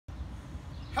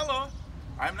Hello,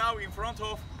 I'm now in front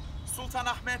of Sultan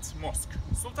Ahmed Mosque.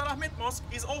 Sultan Ahmed Mosque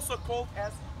is also called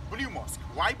as Blue Mosque.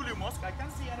 Why Blue Mosque? I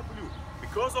can't see any blue.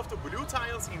 Because of the blue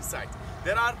tiles inside.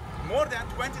 There are more than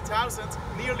 20,000,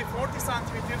 nearly 40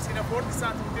 centimeters in a 40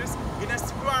 centimeters in a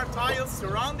square tiles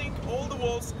surrounding all the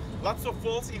walls. Lots of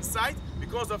walls inside.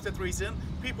 Because of that reason,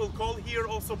 people call here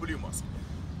also Blue Mosque.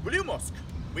 Blue Mosque,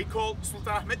 we call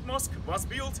Sultan Ahmed Mosque, was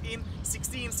built in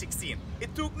 1616.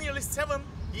 It took nearly 7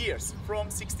 years from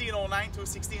 1609 to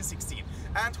 1616.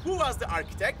 And who was the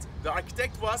architect? The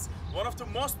architect was one of the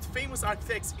most famous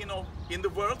architects in the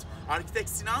world, architect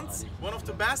Sinan's one of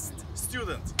the best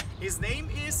students. His name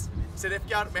is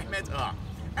Sedefkar Mehmed Ağa.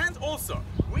 And also,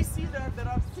 we see that there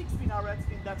are 6 minarets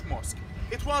in that mosque.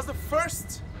 It was the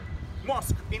first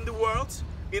mosque in the world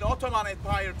in Ottoman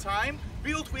Empire time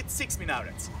built with 6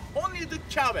 minarets. Only the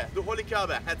Kaaba, the Holy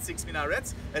Kaaba, had 6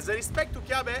 minarets. As a respect to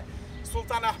Kaaba,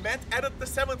 Sultan Ahmed added the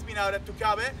 7th minaret to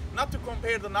Kaaba, not to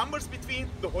compare the numbers between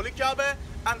the Holy Kaaba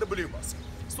and the Blue Mosque.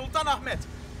 Sultan Ahmed,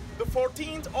 the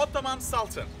 14th Ottoman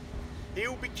Sultan. He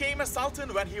became a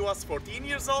Sultan when he was 14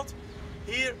 years old.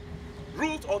 He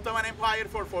ruled Ottoman Empire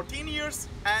for 14 years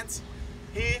and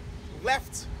he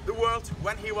left the world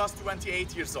when he was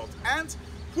 28 years old. And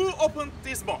who opened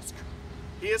this mosque?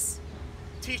 His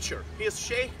teacher, his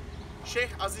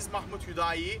Sheikh Aziz Mahmud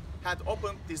Hudayi had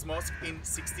opened this mosque in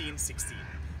 1616.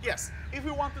 Yes, if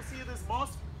you want to see this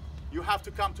mosque, you have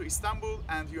to come to Istanbul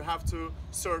and you have to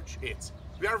search it.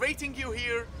 We are waiting you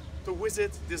here to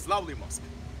visit this lovely mosque.